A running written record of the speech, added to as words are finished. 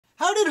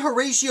did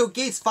Horatio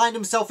Gates find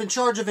himself in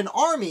charge of an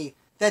army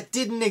that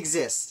didn't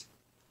exist?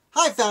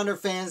 Hi Founder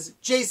fans,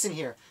 Jason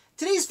here.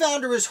 Today's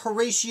founder is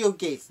Horatio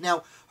Gates.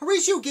 Now,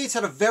 Horatio Gates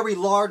had a very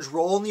large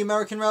role in the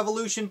American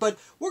Revolution, but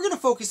we're going to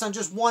focus on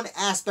just one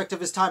aspect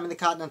of his time in the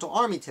Continental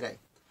Army today.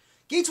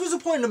 Gates was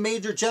appointed a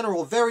major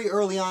general very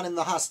early on in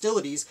the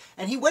hostilities,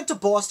 and he went to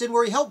Boston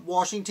where he helped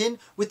Washington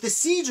with the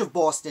siege of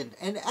Boston.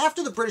 And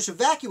after the British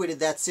evacuated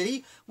that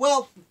city,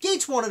 well,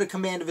 Gates wanted a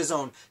command of his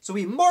own. So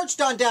he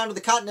marched on down to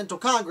the Continental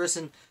Congress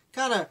and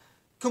kind of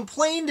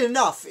complained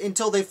enough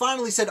until they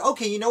finally said,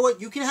 okay, you know what,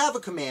 you can have a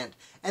command.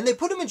 And they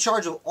put him in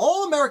charge of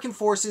all American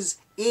forces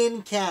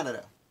in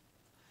Canada.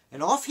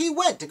 And off he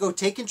went to go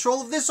take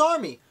control of this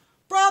army.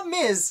 Problem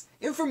is,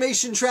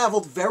 information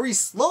traveled very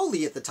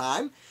slowly at the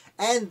time,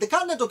 and the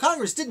Continental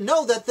Congress didn't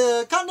know that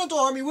the Continental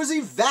Army was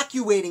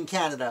evacuating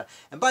Canada.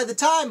 And by the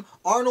time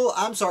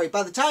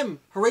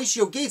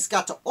Horatio Gates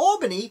got to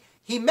Albany,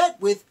 he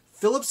met with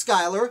Philip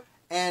Schuyler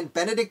and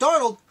Benedict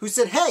Arnold, who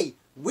said, hey,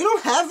 we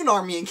don't have an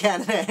army in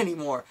Canada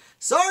anymore.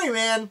 Sorry,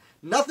 man,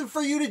 nothing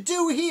for you to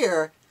do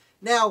here.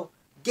 Now,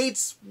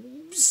 Gates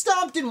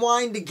stomped and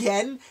whined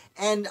again,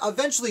 and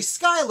eventually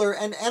Schuyler,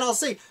 and I'll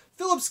say,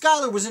 Philip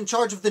Schuyler was in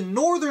charge of the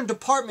Northern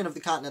Department of the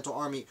Continental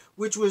Army,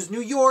 which was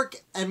New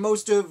York and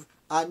most of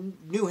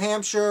New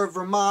Hampshire,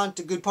 Vermont,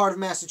 a good part of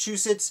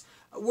Massachusetts,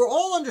 were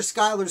all under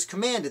Schuyler's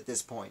command at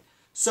this point.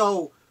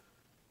 So,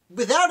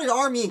 without an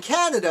army in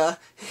Canada,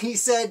 he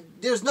said,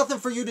 there's nothing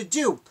for you to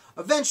do.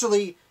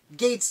 Eventually,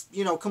 Gates,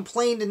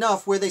 complained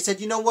enough where they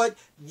said, you know what,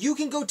 you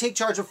can go take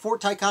charge of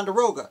Fort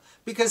Ticonderoga.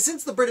 Because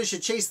since the British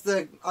had chased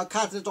the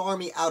Continental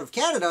Army out of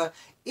Canada,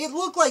 it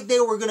looked like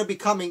they were going to be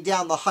coming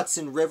down the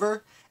Hudson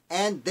River,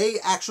 and they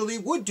actually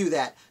would do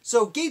that.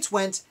 So Gates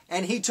went,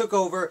 and he took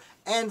over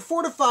and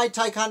fortified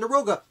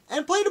Ticonderoga,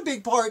 and played a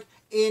big part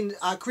in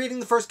creating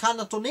the first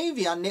Continental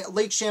Navy on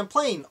Lake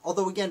Champlain,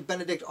 although again,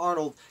 Benedict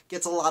Arnold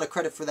gets a lot of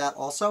credit for that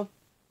also.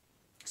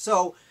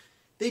 So,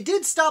 they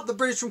did stop the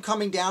British from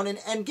coming down,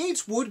 and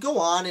Gates would go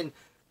on and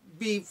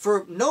be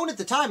known at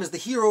the time as the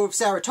hero of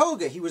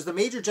Saratoga. He was the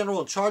major general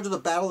in charge of the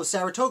Battle of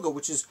Saratoga,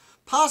 which is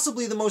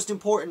possibly the most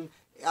important,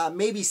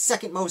 maybe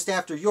second most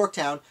after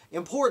Yorktown,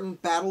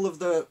 important battle of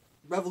the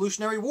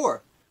Revolutionary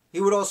War.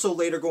 He would also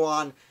later go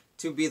on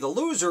to be the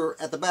loser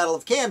at the Battle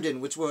of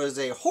Camden, which was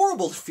a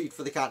horrible defeat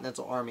for the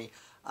Continental Army.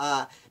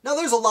 Now,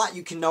 there's a lot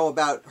you can know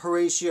about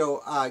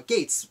Horatio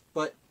Gates,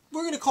 but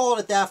we're going to call it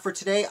at that for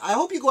today. I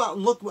hope you go out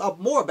and look up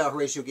more about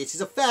Horatio Gates.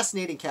 He's a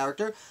fascinating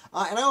character.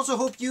 And I also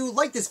hope you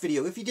like this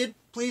video. If you did,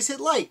 please hit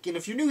like. And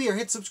if you're new here,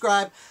 hit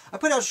subscribe. I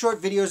put out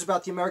short videos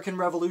about the American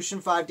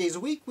Revolution 5 days a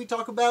week. We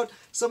talk about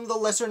some of the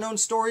lesser known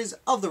stories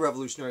of the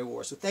Revolutionary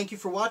War. So thank you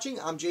for watching.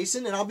 I'm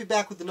Jason, and I'll be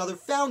back with another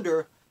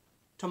Founder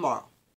tomorrow.